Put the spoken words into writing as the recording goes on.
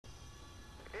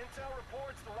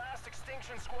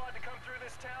Extinction squad to come through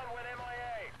this town went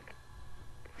MIA.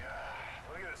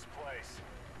 Look at this place.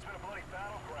 It's been a bloody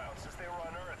battleground since they were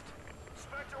unearthed.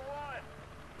 Spectre 1,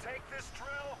 take this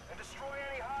drill and destroy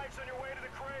any hides on your way to the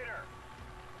crater.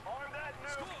 Arm that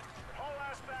nuke and haul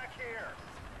ass back here.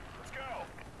 Let's go.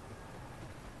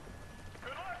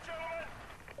 Good luck, gentlemen.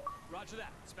 Roger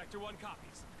that. Spectre 1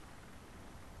 copies.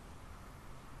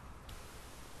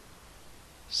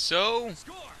 So,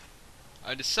 Score!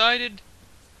 I decided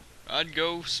I'd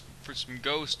go for some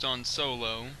Ghost on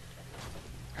solo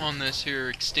on this here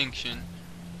Extinction.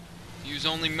 Use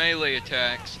only melee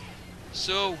attacks.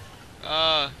 So,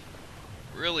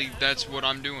 really, that's what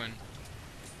I'm doing.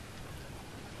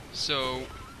 So,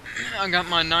 I got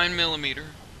my 9mm,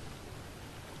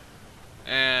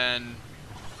 and,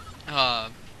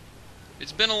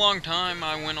 it's been a long time.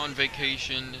 I went on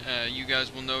vacation. You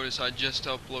guys will notice I just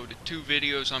uploaded 2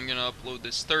 videos. I'm gonna upload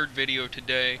this 3rd video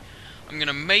today. I'm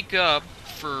gonna make up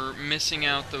for missing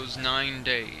out those 9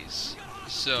 days.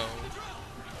 So,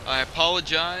 I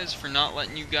apologize for not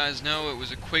letting you guys know. It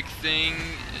was a quick thing.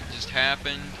 It just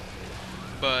happened.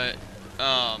 But,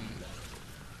 I'll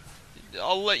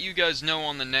let you guys know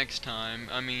on the next time.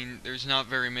 I mean, there's not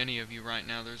very many of you right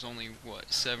now. There's only,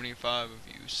 what, 75 of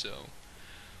you, so.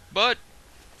 But,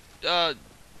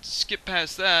 skip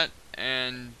past that,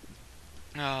 and,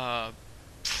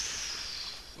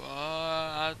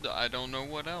 I don't know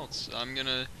what else. I'm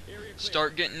gonna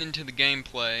start getting into the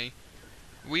gameplay.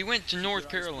 We went to North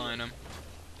Carolina,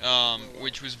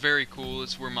 which was very cool.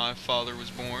 It's where my father was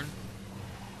born.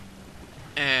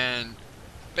 And,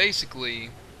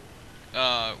 basically,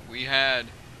 we had,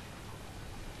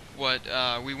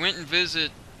 we went and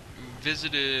visited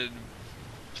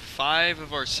 5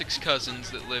 of our 6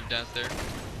 cousins that lived out there.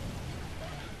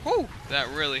 Whew, that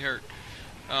really hurt.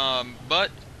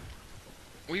 But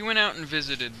we went out and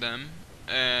visited them,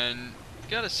 and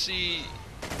got to see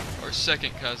our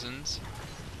 2nd cousins.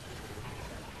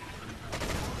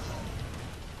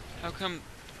 How come,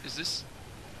 is this,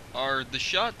 are the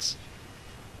shots,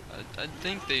 I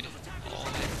think they'd all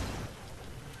hit.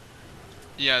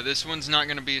 Yeah, this one's not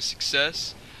going to be a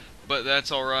success, but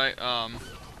that's alright.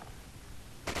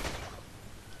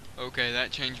 Okay,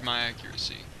 that changed my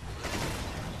accuracy.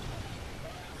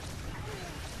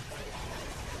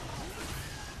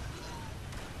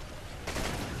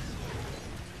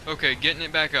 Okay, getting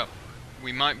it back up.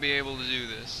 We might be able to do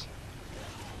this.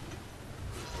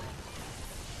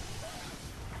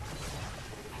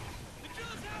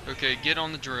 Okay, get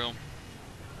on the drill.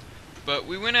 But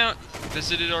we went out,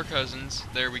 visited our cousins.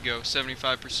 There we go,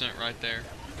 75% right there.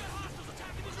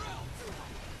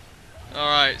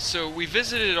 Alright, so we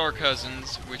visited our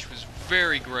cousins, which was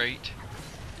very great,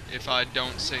 if I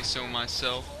don't say so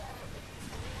myself.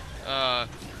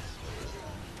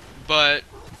 But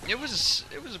it was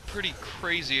a pretty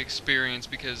crazy experience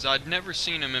because I'd never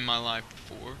seen them in my life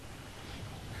before.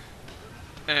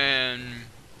 And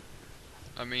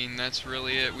I mean, that's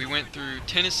really it. We went through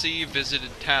Tennessee,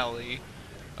 visited Tally.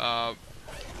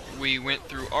 We went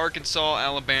through Arkansas,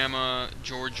 Alabama,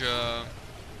 Georgia,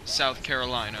 South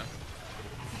Carolina.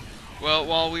 Well,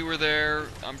 while we were there,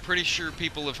 I'm pretty sure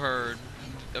people have heard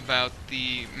about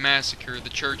the massacre, the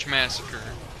church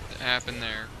massacre that happened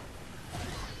there.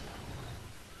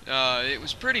 It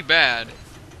was pretty bad,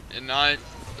 and I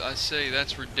say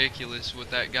that's ridiculous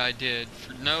what that guy did.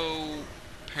 For no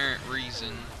apparent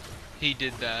reason, he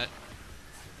did that.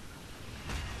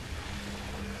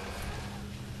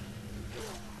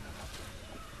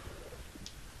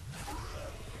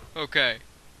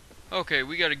 Okay,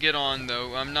 we gotta get on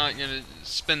though. I'm not gonna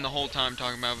spend the whole time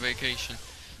talking about vacation.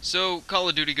 So, Call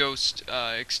of Duty Ghost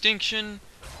Extinction,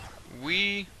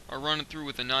 we are running through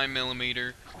with a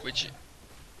 9mm, which,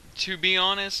 to be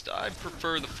honest, I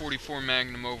prefer the 44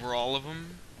 Magnum over all of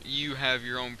them. You have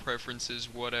your own preferences,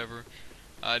 whatever.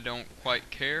 I don't quite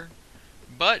care.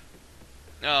 But,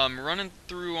 running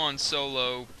through on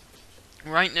solo,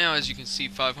 right now, as you can see,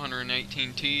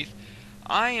 518 teeth.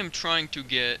 I am trying to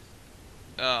get,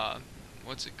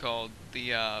 what's it called?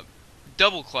 The,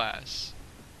 double class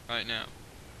right now.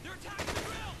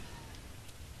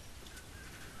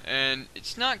 And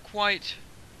it's not quite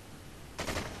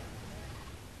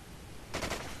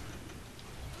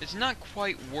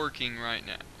working right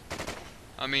now.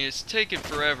 I mean, it's taken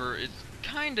forever. It's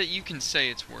kinda, you can say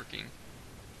it's working.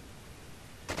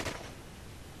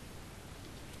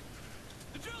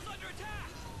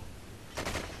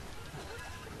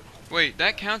 Wait,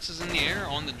 that counts as in the air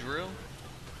on the drill?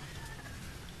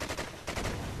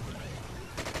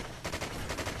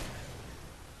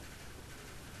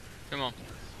 Come on.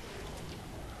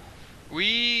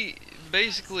 We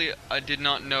basically, I did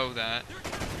not know that.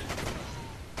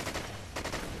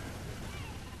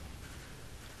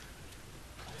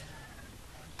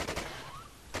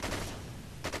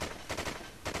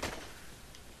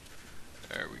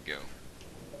 There we go.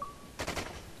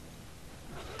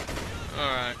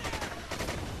 Alright.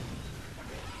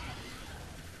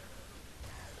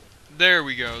 There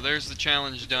we go. There's the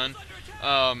challenge done.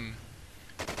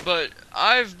 But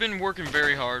I've been working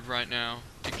very hard right now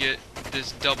to get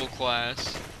this double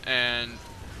class, and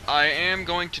I am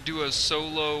going to do a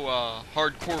solo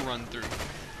hardcore run through.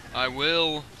 I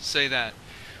will say that.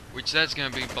 Which that's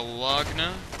going to be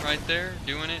Bologna right there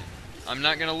doing it. I'm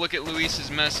not going to look at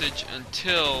Luis's message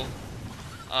until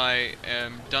I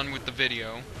am done with the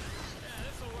video.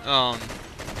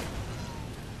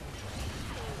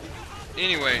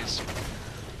 Anyways,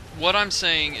 what I'm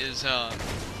saying is,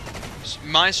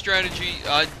 my strategy,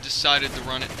 I decided to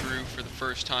run it through for the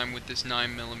first time with this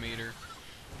 9mm.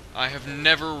 I have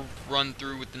never run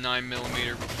through with the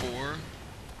 9mm before,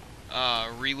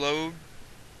 reload,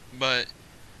 but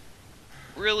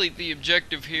really the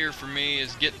objective here for me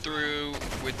is get through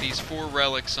with these 4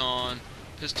 relics on,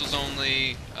 pistols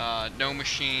only, no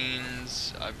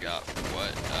machines. I've got,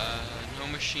 what, no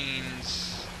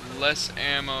machines, less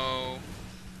ammo,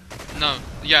 no,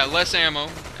 yeah, less ammo,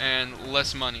 and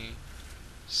less money.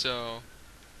 So,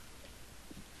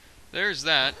 there's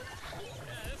that.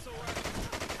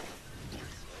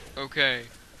 Okay,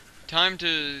 time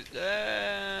to,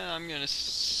 I'm gonna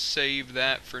save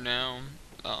that for now.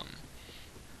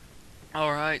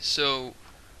 Alright, so,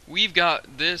 we've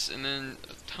got this and then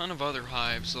a ton of other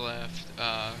hives left.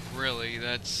 Really,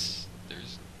 there's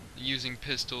using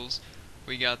pistols.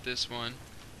 We got this one.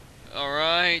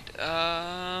 Alright,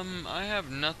 I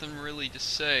have nothing really to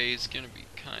say. It's gonna be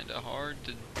kinda hard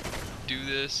to do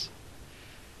this,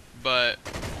 but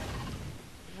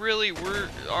really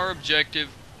our objective,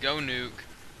 go nuke,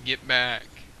 get back.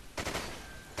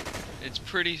 It's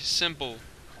pretty simple.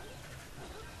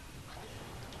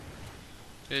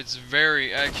 It's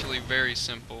actually very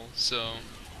simple, so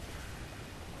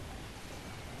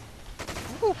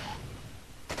whew.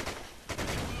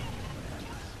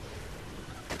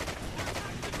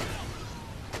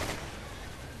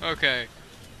 Okay,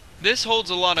 this holds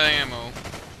a lot of ammo.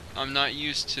 I'm not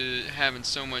used to having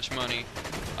so much money.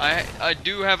 I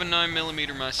do have a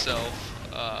 9mm myself,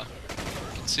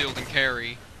 concealed and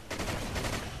carry,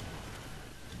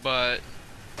 but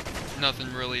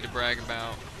nothing really to brag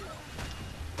about.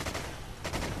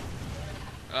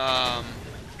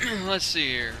 Let's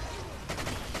see here.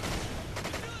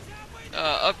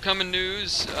 Upcoming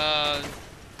news,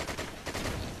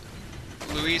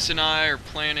 Luis and I are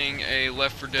planning a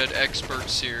Left 4 Dead expert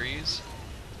series.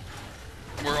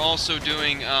 We're also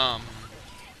doing,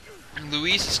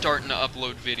 Luis is starting to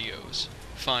upload videos,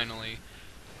 finally.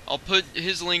 I'll put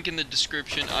his link in the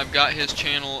description. I've got his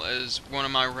channel as one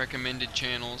of my recommended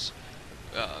channels.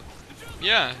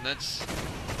 Yeah, that's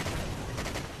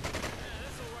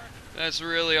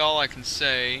really all I can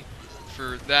say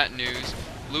for that news.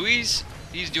 Luis,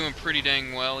 he's doing pretty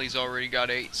dang well. He's already got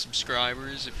 8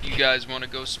 subscribers. If you guys want to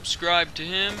go subscribe to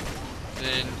him,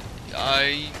 then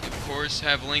I, of course,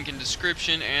 have a link in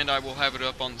description, and I will have it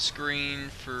up on the screen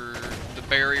for the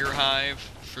barrier hive.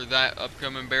 For that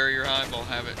upcoming barrier hive, I'll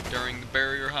have it during the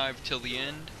barrier hive till the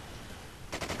end.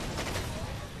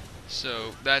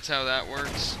 So that's how that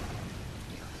works.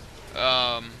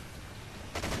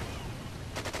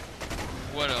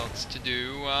 What else to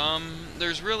do?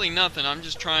 There's really nothing. I'm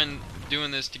just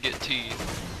doing this to get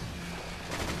teeth.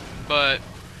 But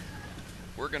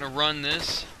we're gonna run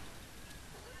this.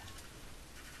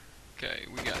 Okay,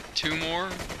 we got 2 more.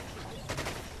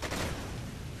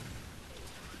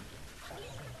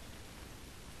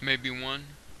 Maybe 1.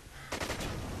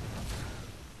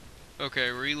 Okay,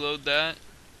 reload that.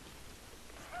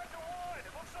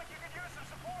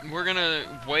 We're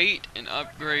gonna wait and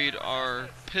upgrade our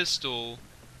pistol.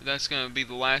 That's gonna be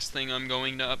the last thing I'm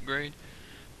going to upgrade.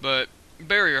 But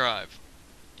barrier hive,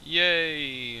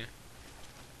 yay!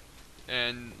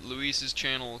 And Luis's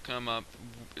channel will come up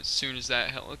as soon as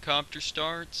that helicopter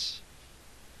starts.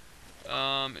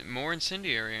 More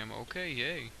incendiary ammo. Okay,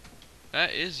 yay.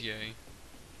 That is yay.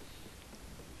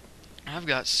 I've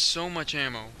got so much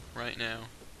ammo right now.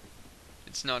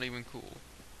 It's not even cool.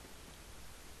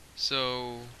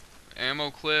 So,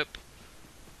 ammo clip.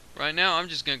 Right now, I'm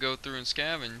just gonna go through and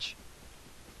scavenge.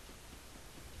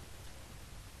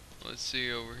 Let's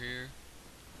see over here.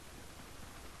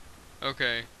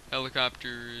 Okay,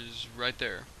 helicopter's right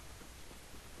there.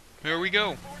 Here we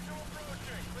go.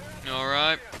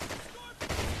 Alright.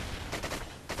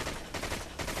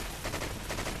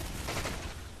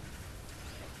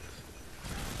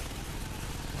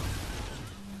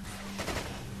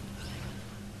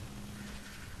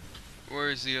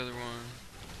 Where's the other one?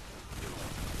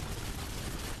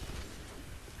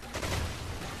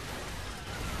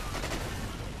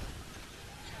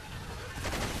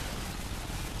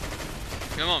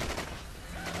 Come on.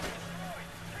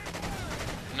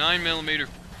 9mm.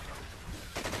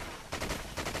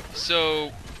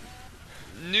 So,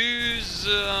 news,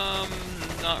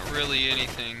 not really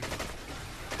anything.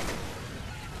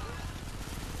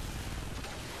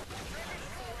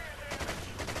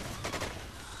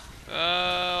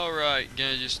 Alright,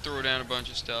 gonna just throw down a bunch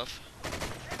of stuff.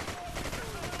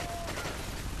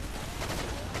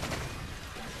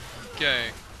 Okay.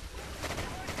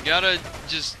 Gotta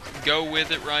just go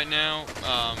with it right now.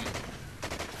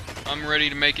 I'm ready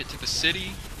to make it to the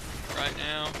city right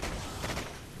now.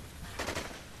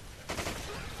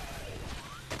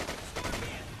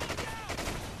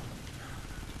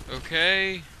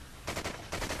 Okay.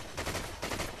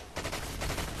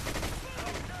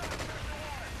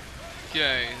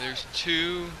 Okay, there's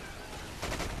two.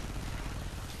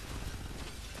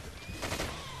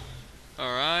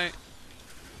 Alright.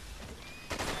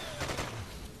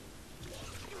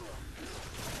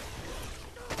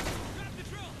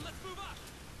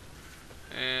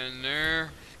 And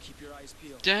there. Keep your eyes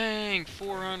peeled. Dang,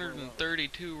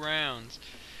 432 rounds.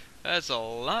 That's a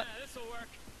lot. Yeah, this'll work.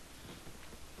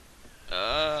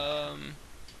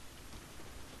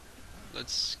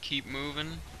 Let's keep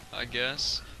moving, I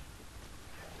guess.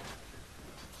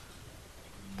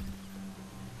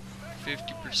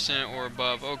 50% or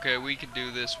above. Okay, we could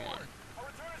do this one.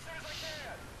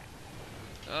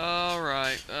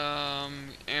 Alright,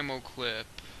 ammo clip.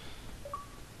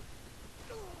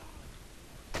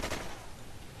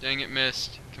 Dang it,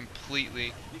 missed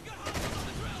completely.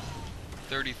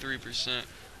 33%.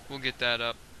 We'll get that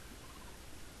up.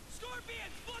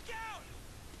 Scorpions, look out!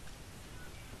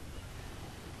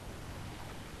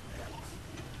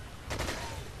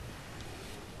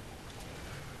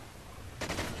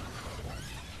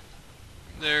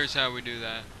 There's how we do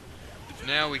that.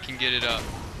 Now we can get it up.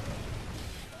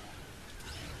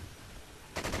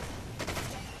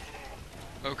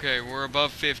 Okay, we're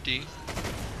above 50.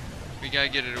 We gotta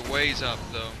get it a ways up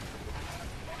though.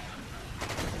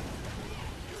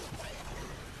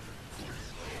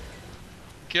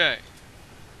 Okay.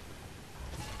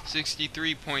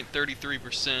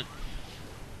 63.33%.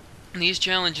 These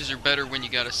challenges are better when you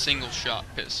got a single shot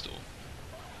pistol.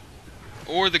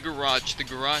 Or the garage. The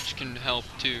garage can help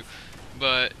too.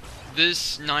 But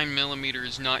this 9mm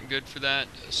is not good for that.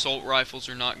 Assault rifles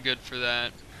are not good for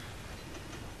that.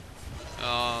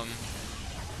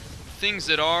 Things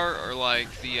that are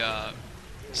like the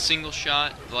single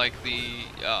shot, like the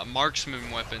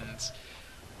marksman weapons.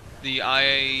 The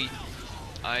I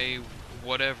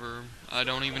whatever. I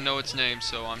don't even know its name,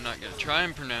 so I'm not gonna try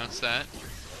and pronounce that.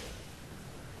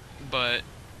 But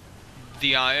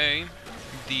the IA,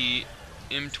 the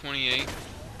M28.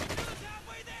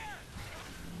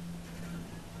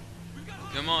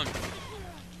 Come on.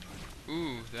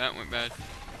 Ooh, that went bad.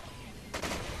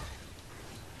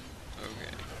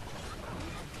 Okay.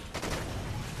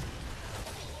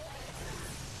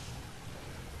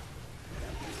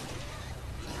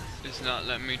 It's not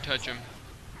letting me touch him.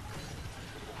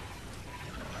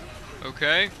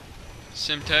 Okay.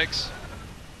 Simtex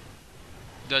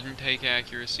doesn't take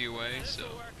accuracy away,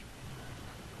 so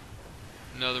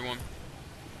another one.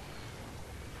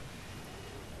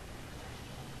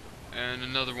 And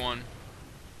another one.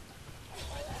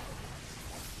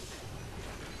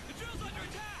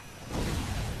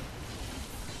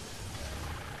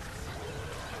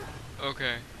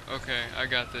 Okay, okay, I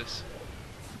got this.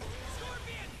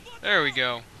 There we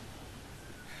go.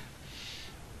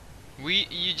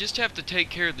 You just have to take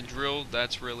care of the drill,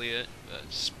 that's really it.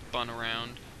 Spun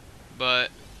around. But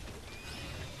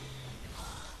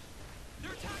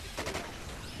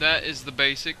that is the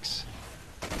basics.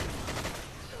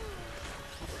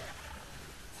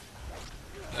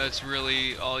 That's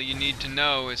really all you need to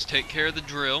know, is take care of the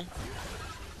drill.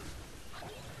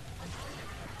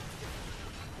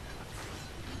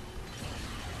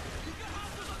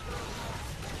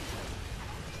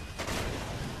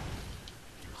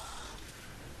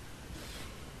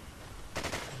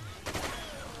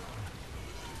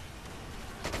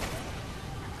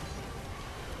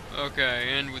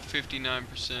 Okay, and with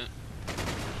 59%.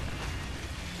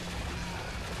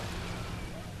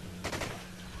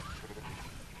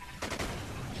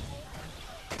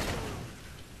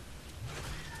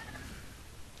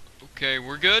 Okay,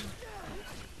 we're good?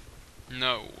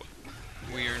 No,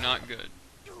 we are not good.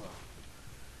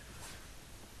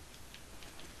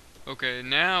 Okay,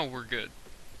 now we're good.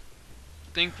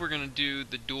 I think we're gonna do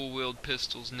the dual wield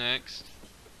pistols next.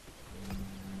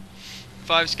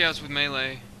 5 scouts with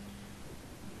melee.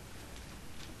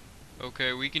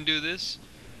 Okay, we can do this.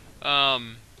 Oh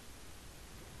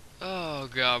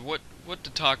god, what to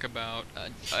talk about?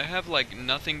 I have like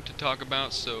nothing to talk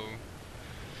about, so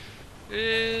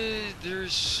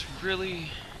there's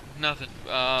really nothing.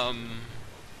 I've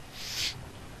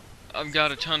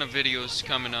got a ton of videos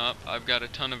coming up. I've got a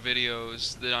ton of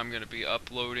videos that I'm going to be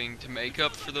uploading to make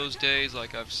up for those days,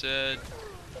 like I've said.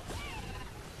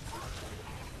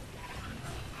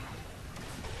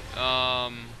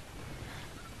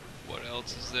 What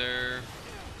else is there?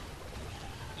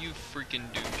 You freaking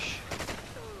douche.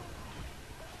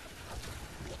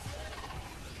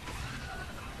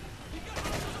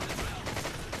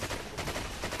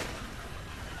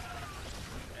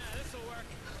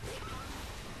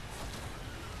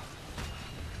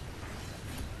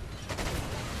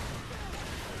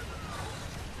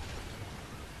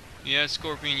 Yeah,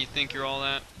 Scorpion, you think you're all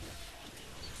that?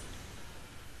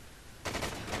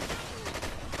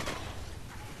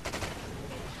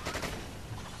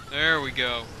 There we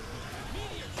go.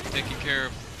 Taking care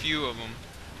of a few of them.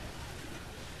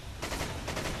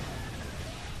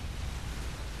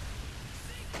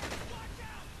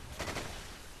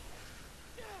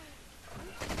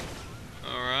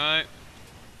 Alright.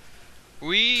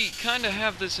 We kind of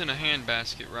have this in a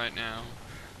handbasket right now.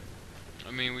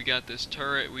 I mean, we got this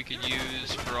turret we could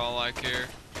use for all I care.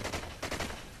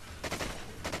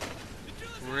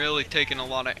 Really taking a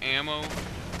lot of ammo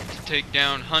to take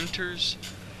down hunters.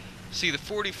 See, the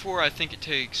 44, I think it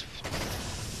takes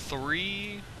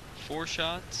 4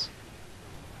 shots.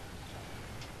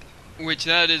 Which,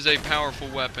 that is a powerful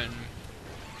weapon.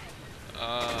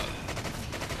 Oh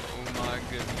my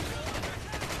goodness.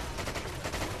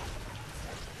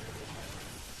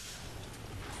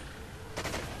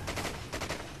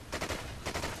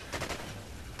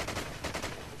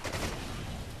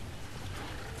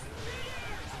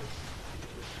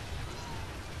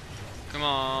 Come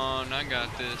on, I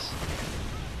got this.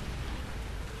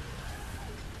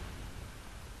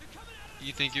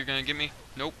 You think you're gonna get me?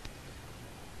 Nope.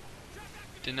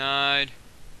 Denied.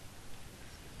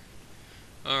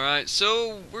 Alright,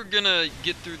 so we're gonna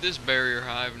get through this barrier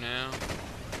hive now.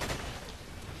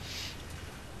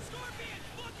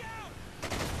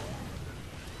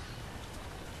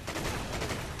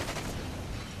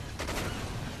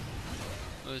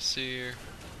 Let's see here.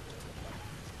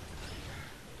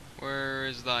 Where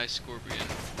is thy Scorpion?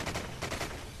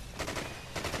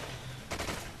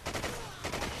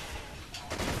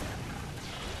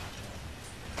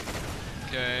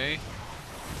 Okay.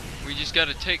 We just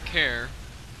gotta take care.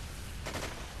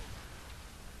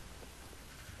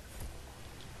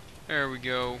 There we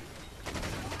go.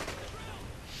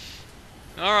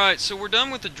 Alright, so we're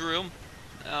done with the drill.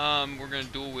 We're gonna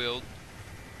dual wield.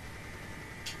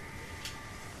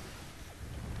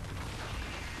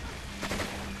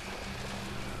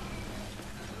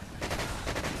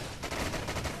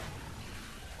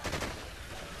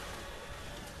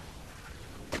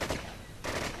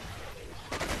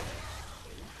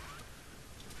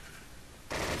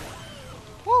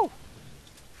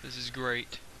 This is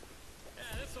great.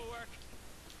 Yeah, this'll work.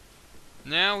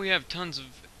 Now we have tons of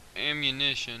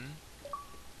ammunition,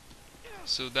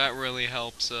 so that really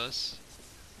helps us.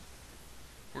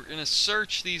 We're gonna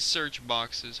search these search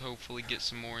boxes, hopefully get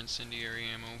some more incendiary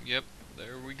ammo. Yep,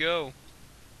 there we go.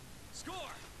 Score.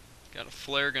 Got a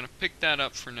flare, gonna pick that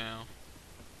up for now.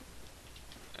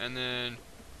 And then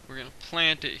we're gonna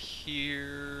plant it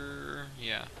here.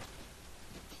 Yeah.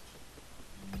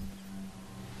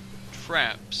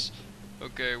 Traps.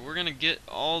 Okay, we're gonna get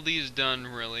all these done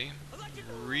really.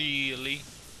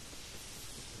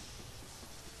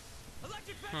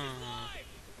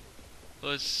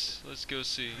 Let's go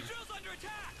see.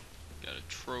 Got a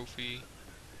trophy.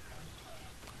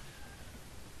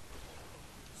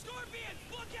 Scorpions,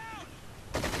 look out!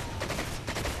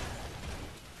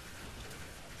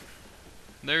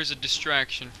 There's a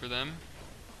distraction for them.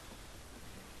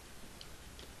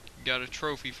 Got a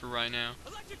trophy for right now.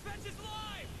 Electric fence is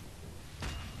live!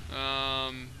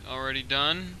 Already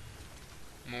done.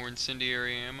 More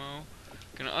incendiary ammo.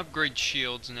 Gonna upgrade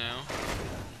shields now.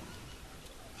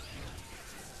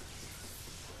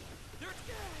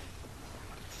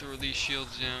 Throw these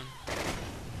shields down.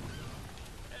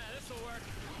 Yeah, this'll work.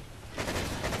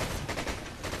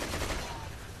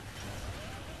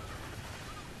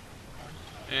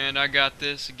 And I got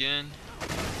this again.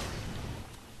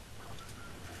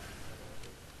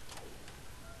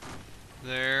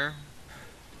 There.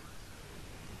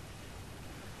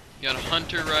 Got a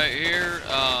hunter right here.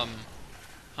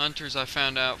 Hunters, I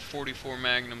found out 44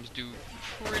 magnums do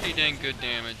pretty dang good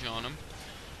damage on them.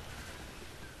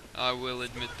 I will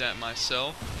admit that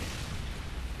myself.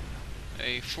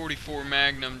 A 44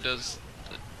 Magnum does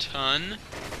a ton.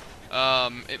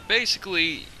 It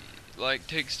basically like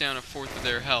takes down a fourth of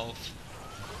their health.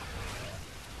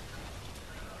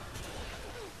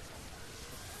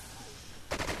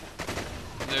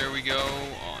 There we go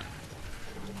on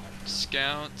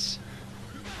scouts.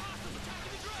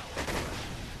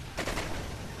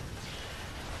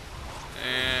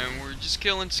 And we're just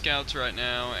killing scouts right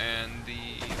now, and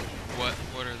the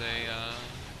what are they?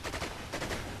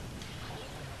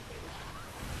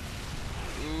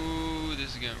 Ooh,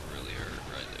 this is gonna really hurt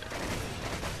right there.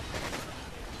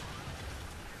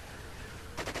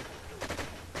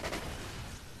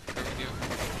 There we go.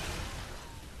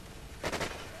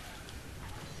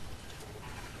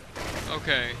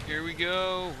 Okay, here we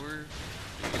go. We're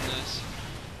doing this.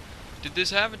 Did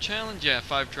this have a challenge? Yeah,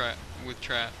 5 with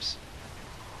traps.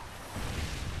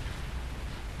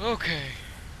 Okay.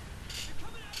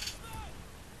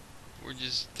 We're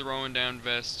just throwing down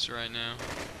vests right now.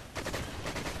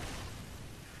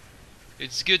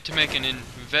 It's good to make an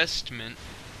investment.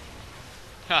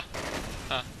 Ha!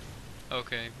 Ha!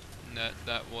 Okay,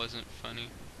 that wasn't funny.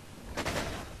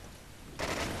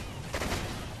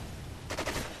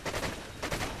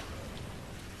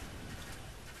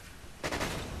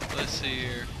 Let's see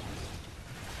here.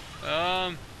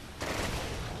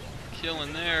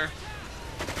 Killing there.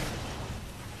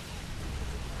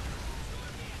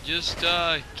 Just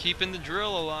keeping the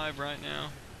drill alive right now.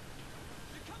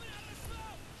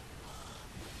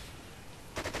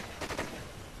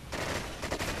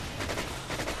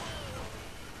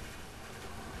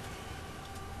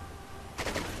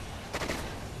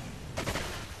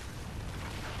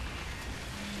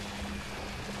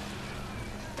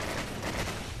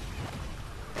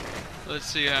 Let's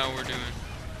see how we're doing.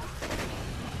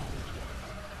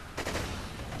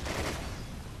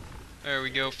 There we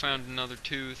go, found another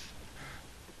tooth.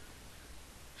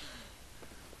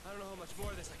 I don't know how much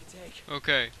more of this I can take.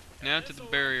 Okay, now to the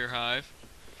barrier hive.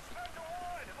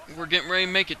 We're getting ready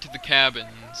to make it to the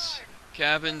cabins.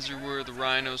 Cabins are where the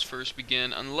rhinos first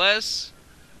begin, unless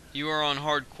you are on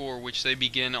hardcore, which they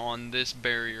begin on this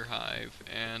barrier hive,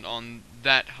 and on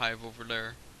that hive over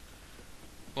there.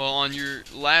 Well, on your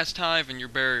last hive and your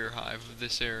barrier hive of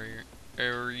this area.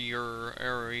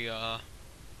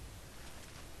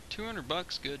 200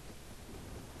 bucks, good.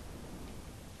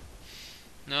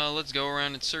 Now let's go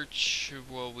around and search.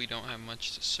 Well, we don't have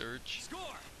much to search.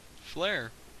 Score!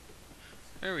 Flare.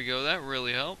 There we go, that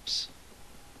really helps.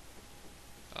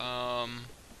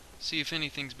 See if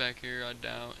anything's back here, I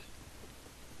doubt.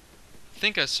 I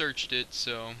think I searched it,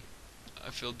 so I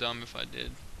feel dumb if I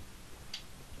did.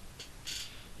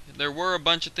 There were a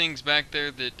bunch of things back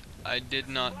there that I did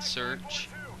not search.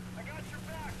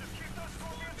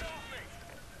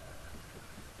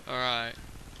 Alright.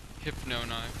 Hypno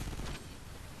knife.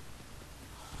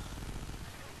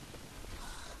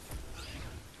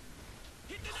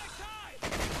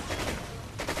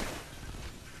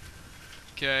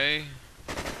 Okay.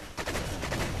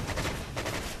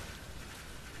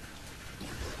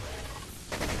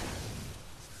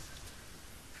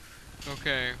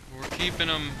 Okay, we're keeping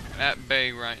them at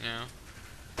bay right now.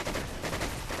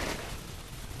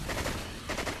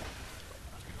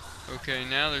 Okay,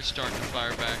 now they're starting to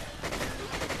fire back.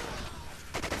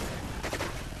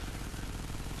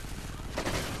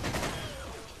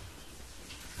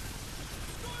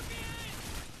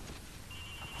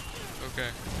 Okay.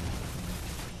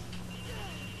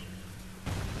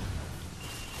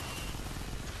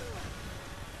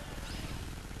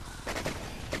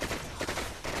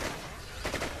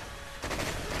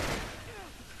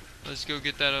 Let's go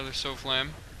get that other SoFlam.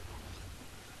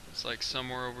 It's like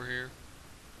somewhere over here.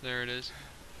 There it is.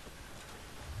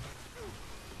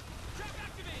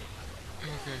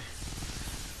 Okay.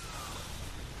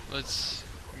 Let's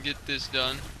get this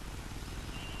done.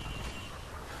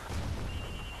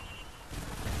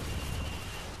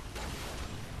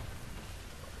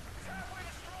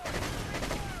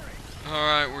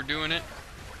 Alright, we're doing it.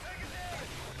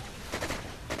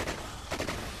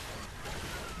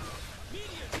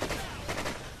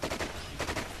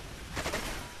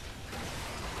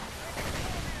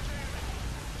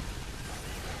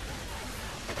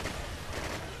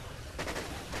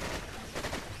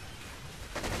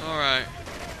 Alright.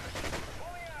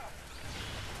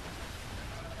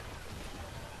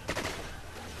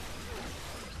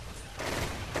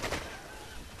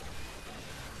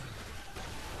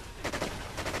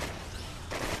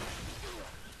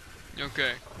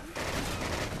 Okay.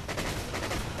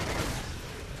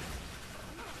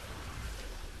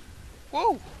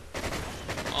 Whoa!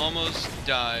 Almost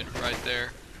died right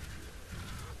there.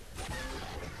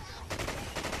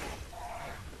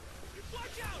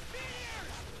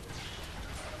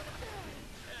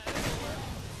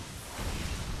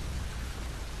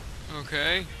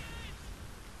 Okay.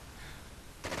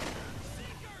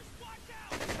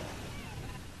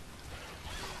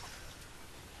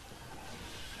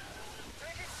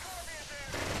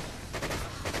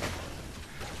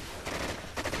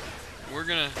 We're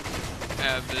gonna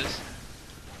have this.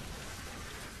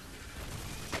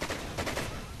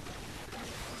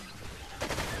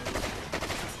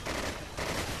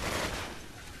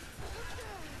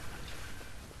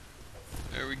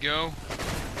 There we go.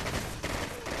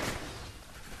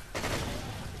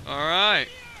 Alright.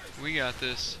 We got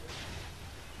this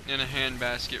in a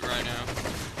handbasket right now.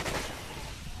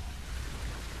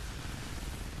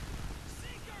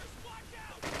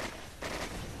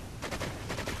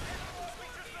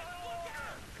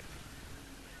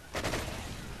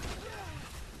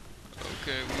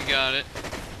 Okay, we got it.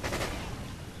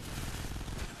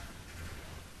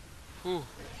 Whew,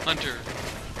 Hunter.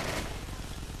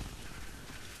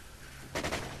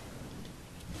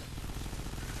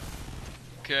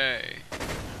 Okay.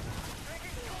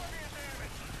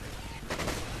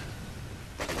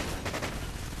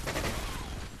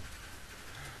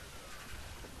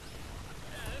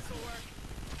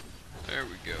 There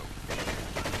we go.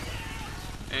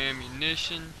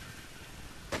 Ammunition,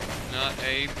 not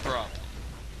a problem.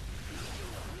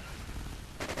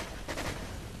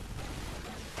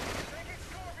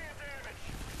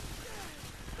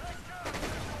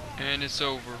 And it's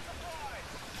over.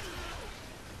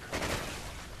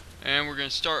 And we're gonna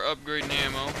start upgrading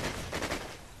ammo.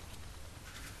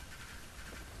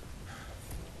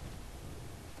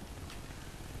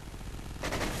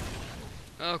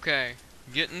 Okay,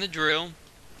 getting the drill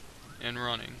and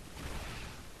running.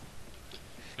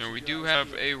 Now we do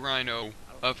have a rhino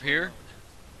up here.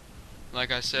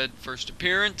 Like I said, first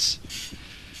appearance.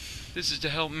 This is to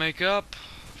help make up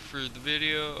for the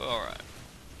video. Alright.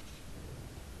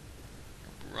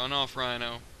 Run off,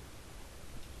 rhino.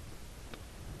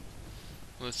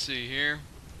 Let's see here.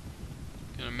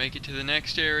 Gonna make it to the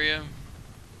next area.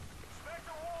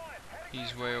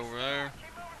 He's way over there.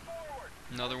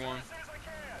 Another one.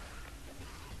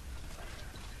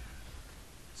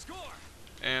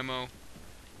 Ammo.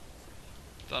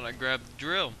 Thought I grabbed the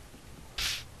drill.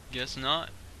 Pfft, guess not.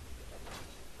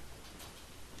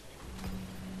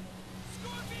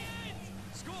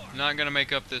 Not gonna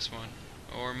make up this one.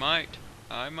 Or might.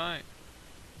 I might.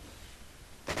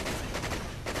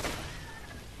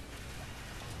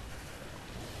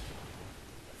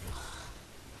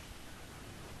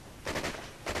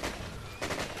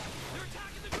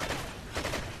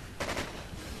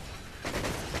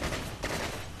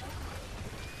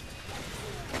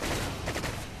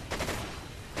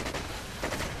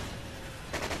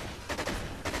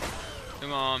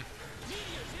 Come on.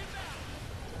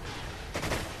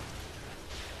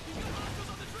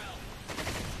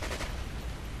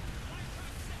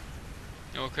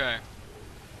 Okay.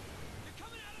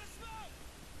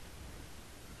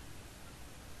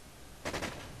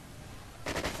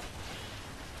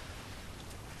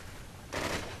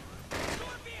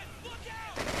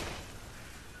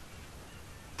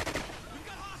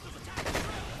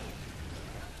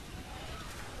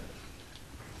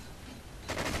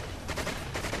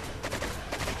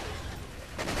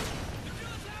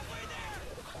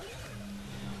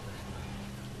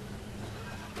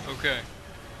 Okay.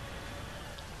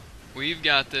 We've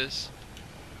got this.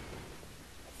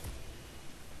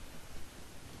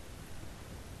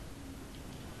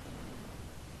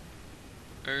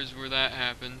 There's where that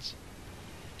happens.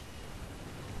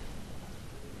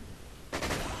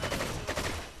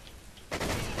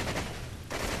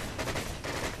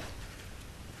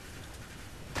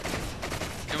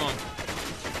 Come on.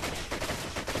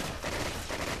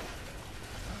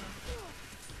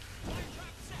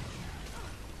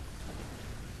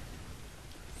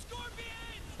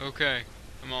 Okay,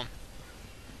 come on.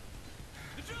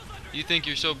 You think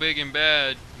you're so big and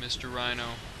bad, Mr. Rhino.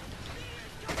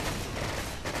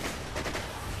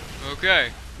 Okay.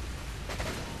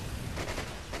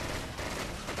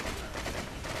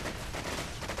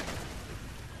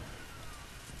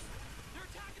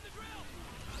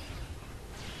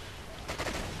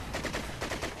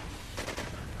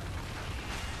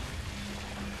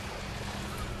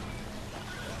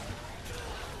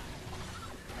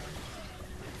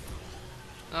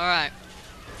 Alright.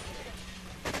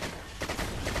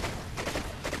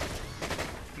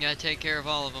 Gotta take care of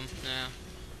all of them now.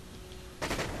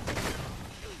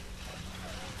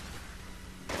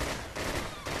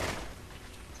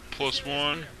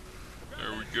 +1.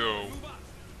 There we go.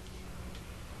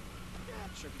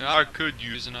 I could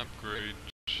use an upgrade.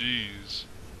 Jeez.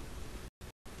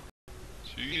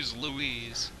 Jeez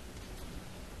Louise.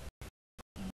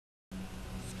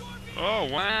 Oh,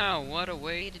 wow. Wow, what a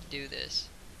way to do this.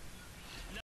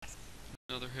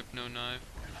 Another hypno knife.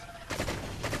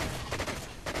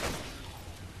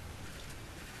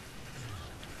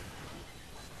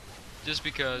 Just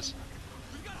because.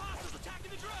 We've got hostiles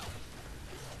attacking the drill.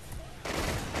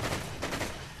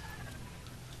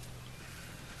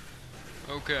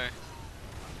 Okay.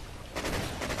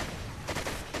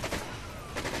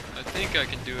 I think I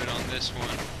can do it on this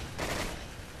one.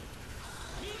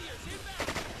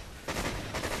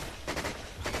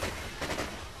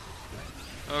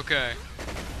 Okay.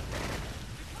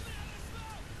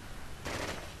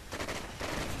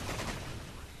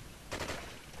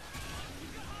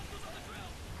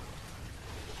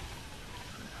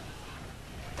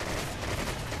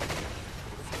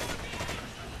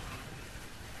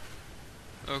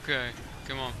 Okay,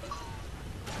 come on.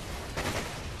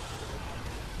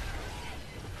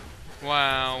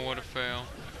 Wow, what a fail.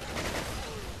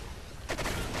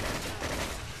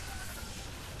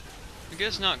 I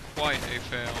guess not quite a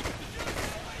fail.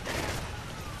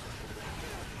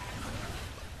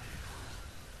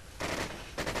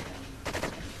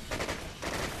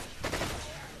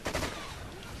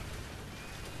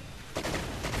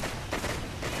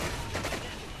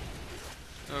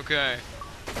 Okay.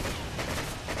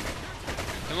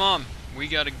 Come on, we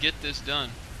gotta get this done.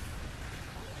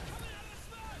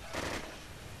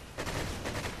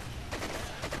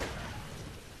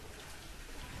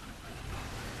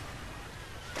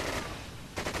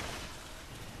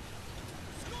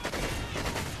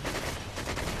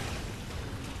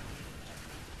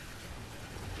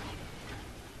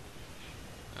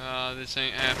 This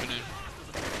ain't happening.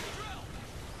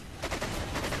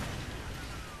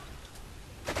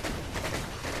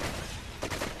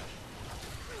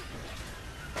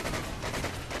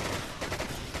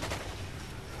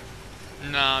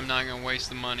 Nah, I'm not gonna waste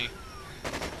the money.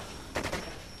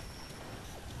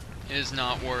 It is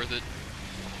not worth it.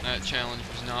 That challenge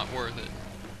was not worth it.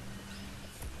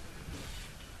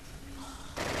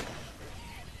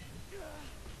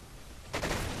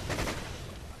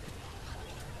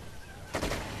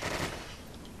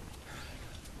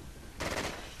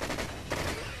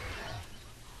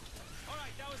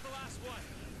 Alright, that was the last one.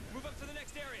 Move up to the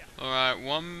next area. Alright,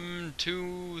 1,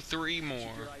 2, 3 Keep more.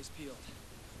 your eyes peeled.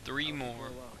 3 I'll leave you more.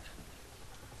 alone.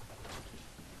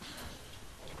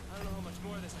 I don't know how much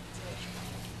more of this I can take.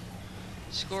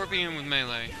 Scorpion with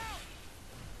melee.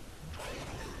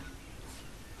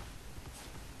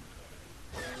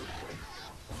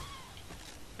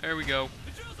 There we go.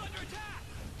 The drill's under attack!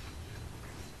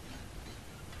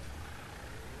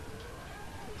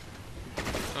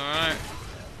 Alright.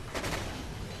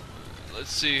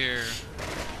 Let's see here.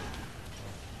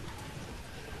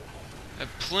 Have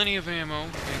plenty of ammo.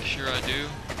 Make sure I do.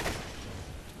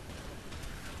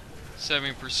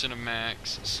 70% of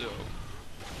max, so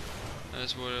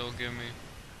that's what it'll give me.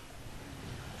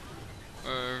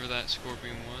 Wherever that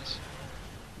scorpion was.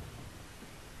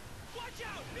 Watch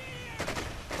out! Be here!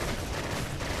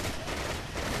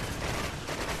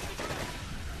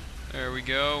 There we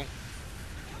go.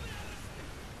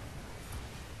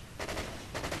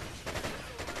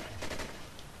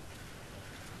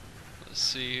 Let's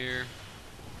see here.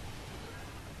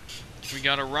 We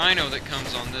got a rhino that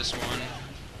comes on this one.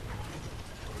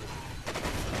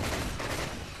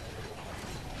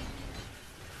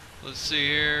 Let's see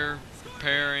here.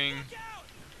 Preparing.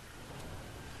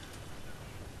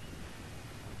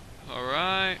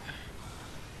 Alright.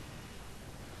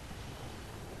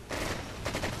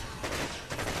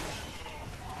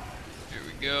 Here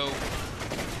we go.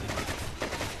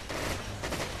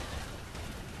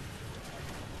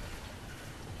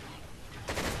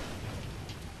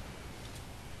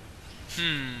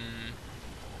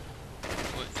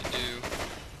 What to do?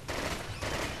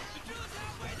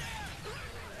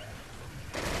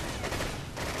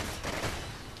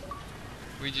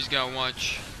 We just gotta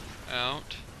watch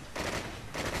out.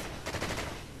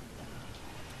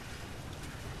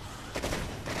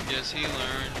 Guess he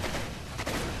learned.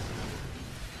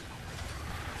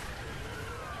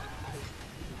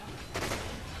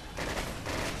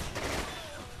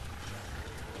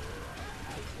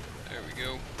 There we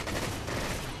go.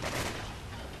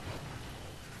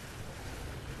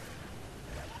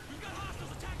 We've got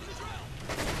hostiles attacking the drill!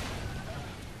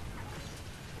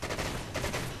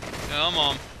 Come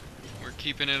on. We're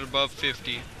keeping it above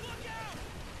 50.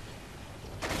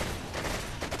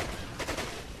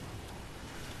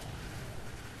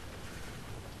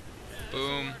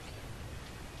 Boom.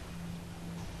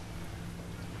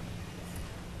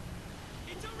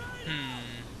 It's a rhino!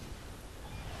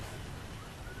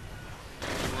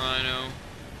 There's a rhino.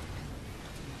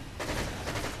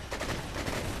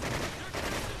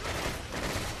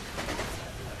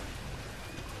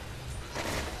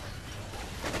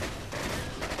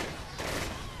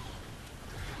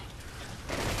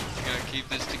 Keep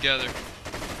this together.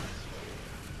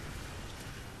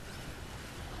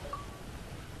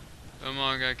 Come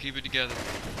on, gotta keep it together.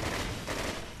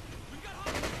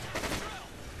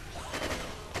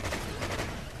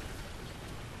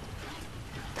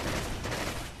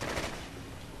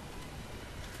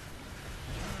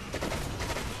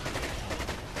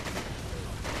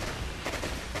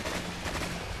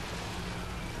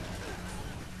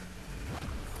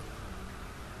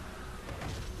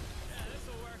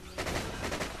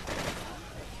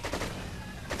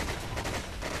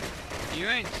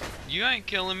 You ain't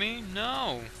killing me,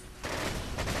 no.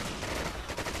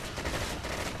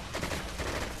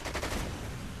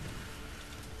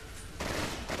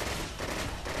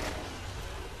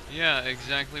 Yeah,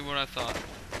 exactly what I thought.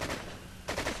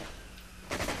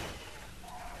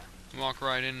 Walk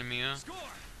right into me, huh?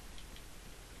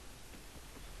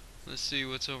 Let's see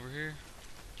what's over here.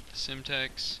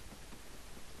 Simtex.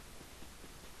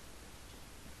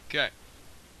 Okay.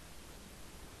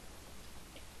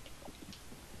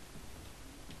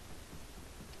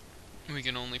 We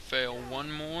can only fail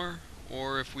one more,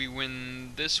 or if we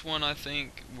win this one, I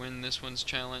think, win this one's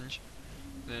challenge,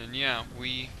 then yeah,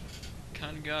 we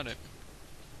kinda got it.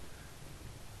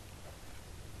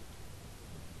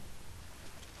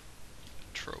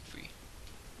 Trophy.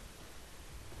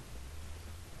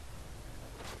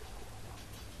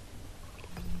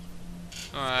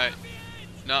 Alright,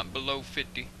 not below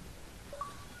 50.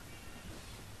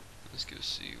 Let's go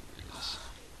see where this.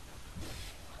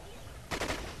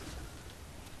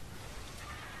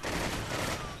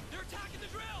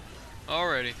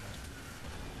 Alrighty.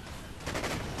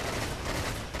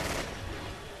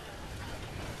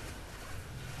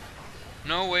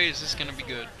 No way is this gonna be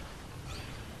good.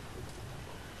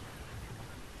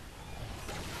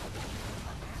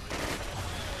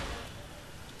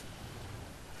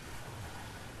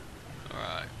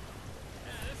 Alright.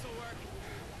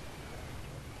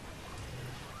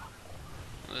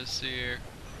 Let's see here.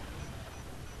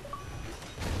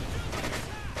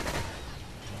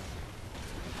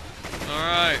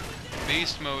 Alright,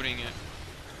 beast moding it.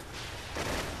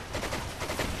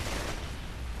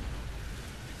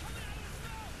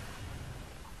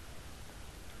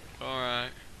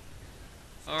 Alright.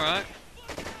 Alright.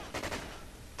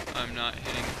 I'm not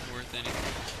hitting worth anything.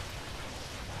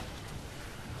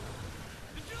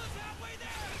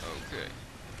 Okay.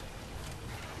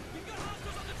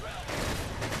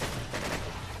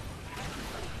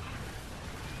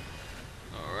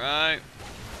 Alright.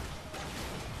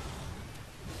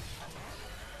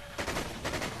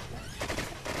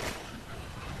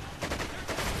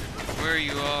 Where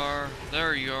you are,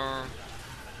 there you are.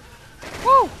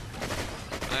 Woo!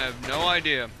 I have no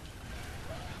idea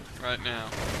right now.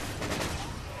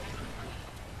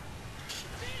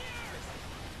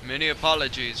 Many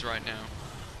apologies right now.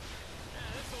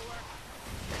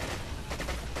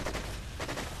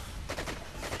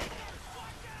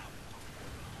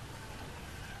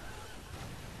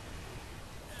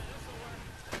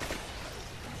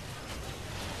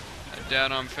 I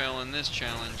doubt I'm failing this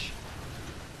challenge.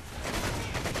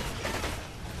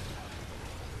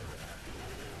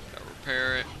 Gotta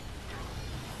repair it.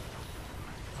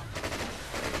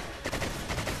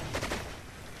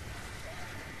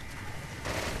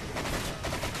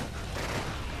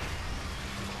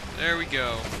 There we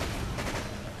go.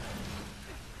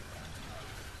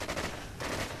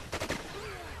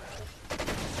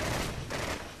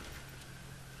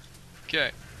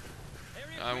 Okay.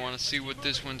 I want to see what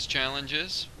this one's challenge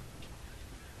is.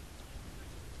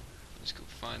 Let's go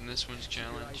find this one's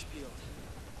challenge.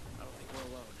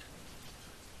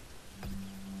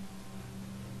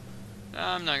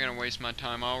 I'm not gonna waste my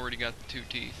time. I already got the 2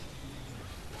 teeth.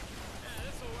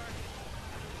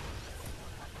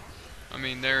 I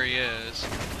mean, there he is.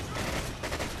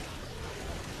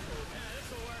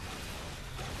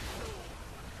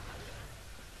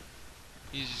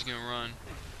 He's just gonna run.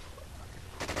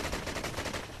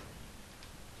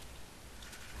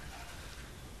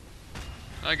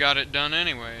 I got it done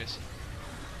anyways.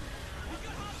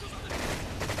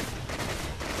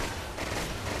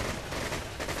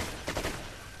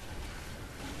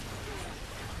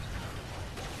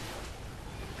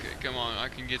 Okay, come on, I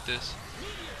can get this.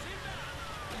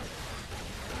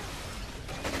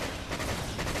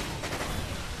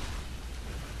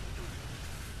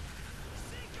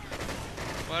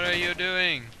 What are you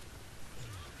doing?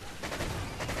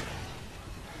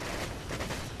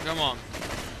 Come on.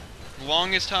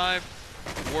 Longest hive,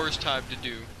 worst hive to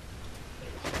do.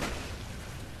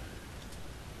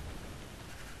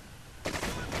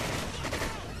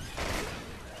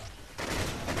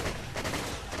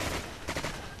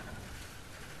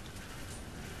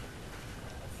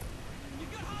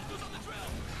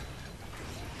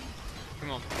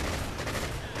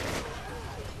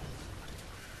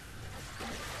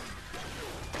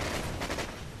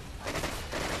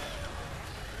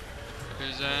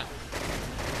 Here's that.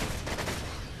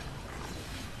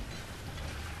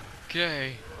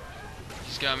 Okay.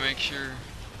 Just gotta make sure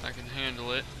I can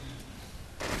handle it.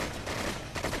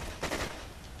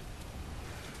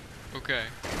 Okay.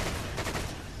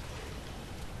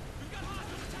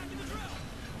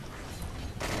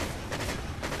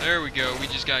 There we go. We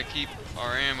just gotta keep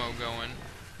our ammo going.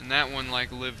 And that one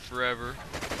like lived forever.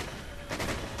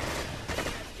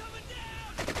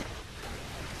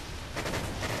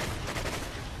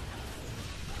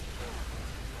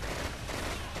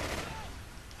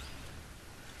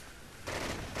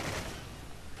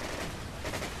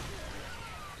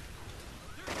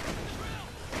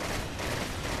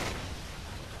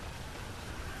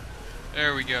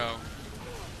 There we go.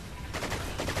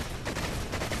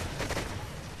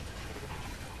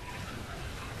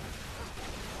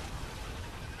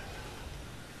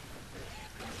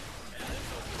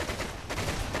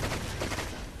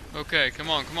 Okay, come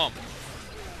on, come on.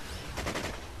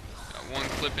 Got one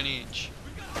clip in each.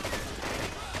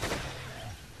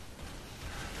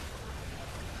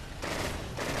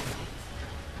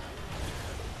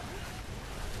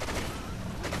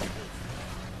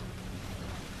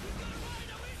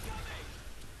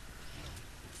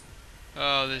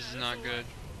 Oh, this is not good.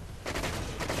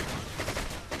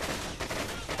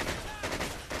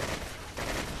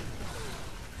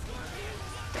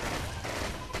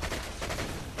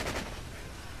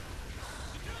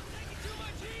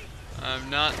 I'm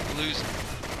not losing.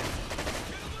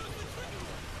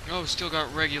 Oh, still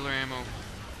got regular ammo.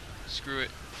 Screw it.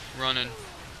 Running.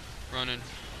 Running.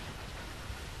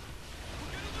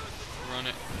 Run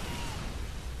it.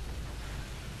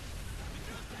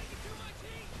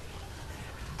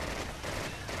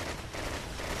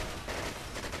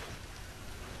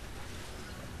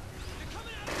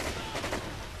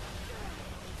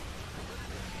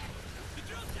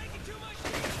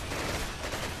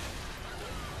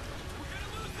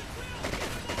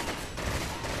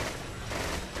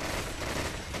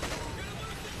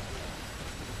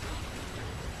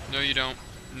 No, you don't.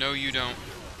 No, you don't.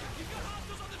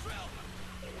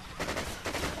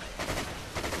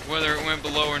 Whether it went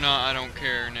below or not, I don't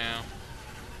care now.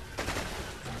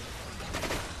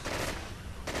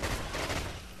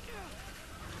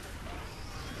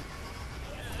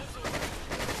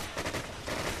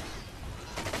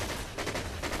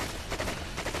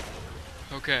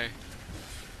 Okay.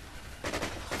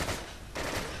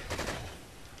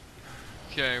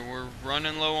 Okay, we're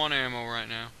running low on ammo right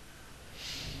now.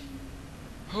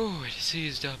 Oh, it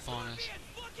seized up on us.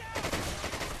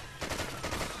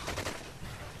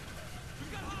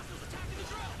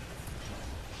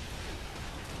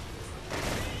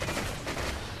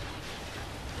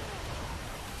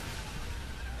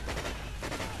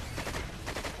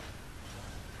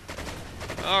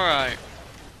 All right.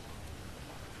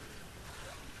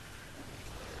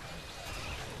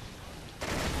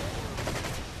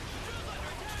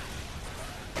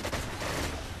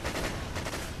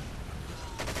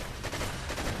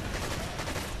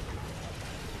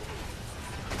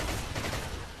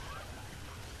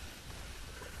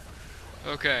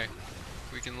 Okay,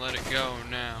 we can let it go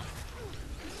now.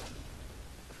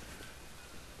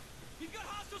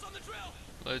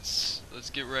 Let's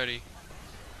get ready.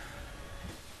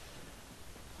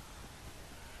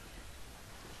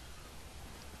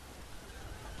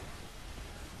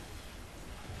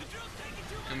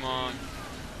 Come on.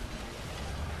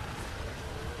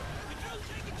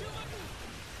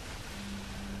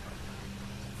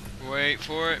 Wait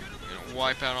for it. I'm gonna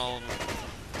wipe out all of them.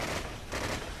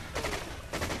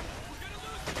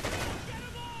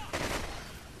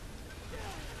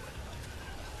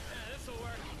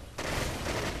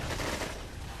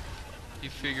 He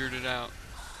figured it out.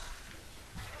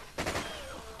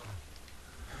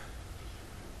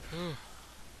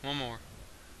 One more.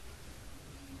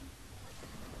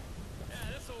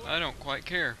 I don't quite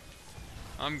care.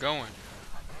 I'm going.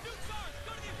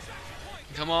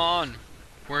 Come on.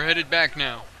 We're headed back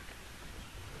now.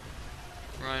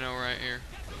 Rhino right here.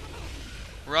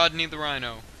 Rodney the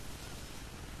Rhino.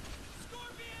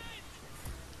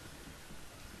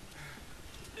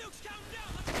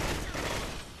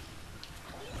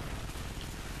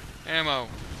 Ammo.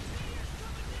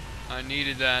 I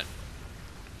needed that.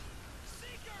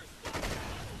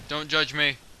 Don't judge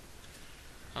me.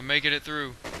 I'm making it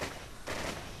through.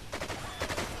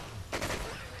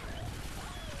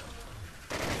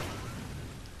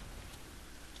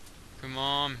 Come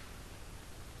on.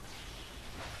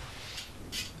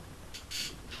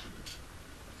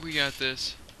 We got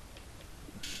this.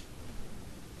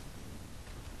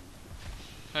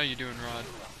 How you doing, Rod?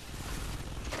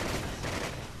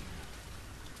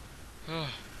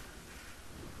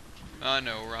 I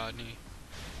know, Rodney.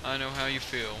 I know how you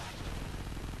feel.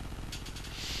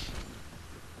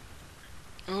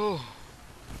 Oh.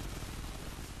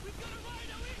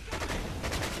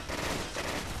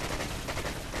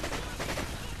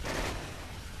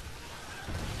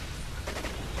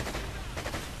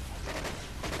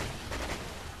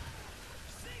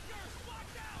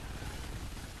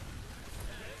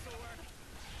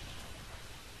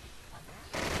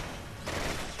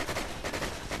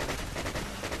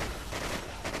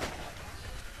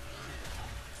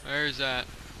 Where's that?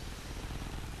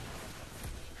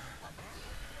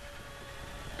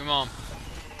 Come on.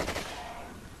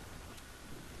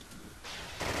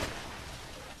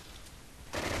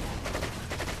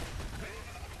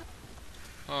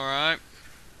 Alright.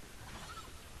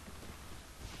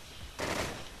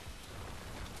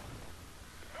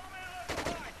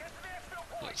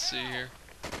 Let's see here.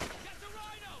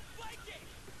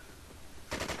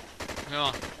 Come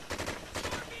on.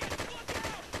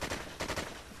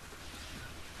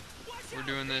 We're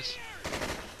doing this.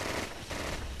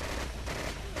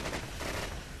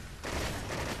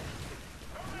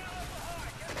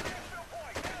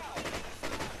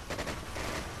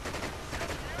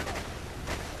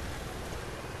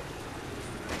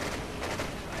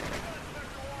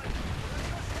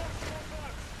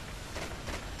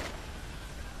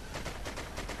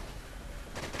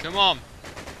 Come on.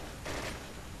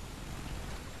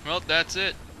 Well, that's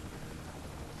it.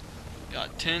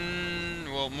 Got 10,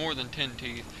 well, more than 10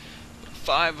 teeth.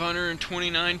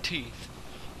 529 teeth.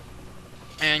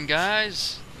 And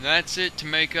guys, that's it to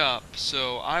make up.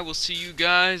 So I will see you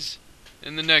guys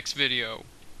in the next video.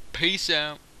 Peace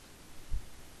out.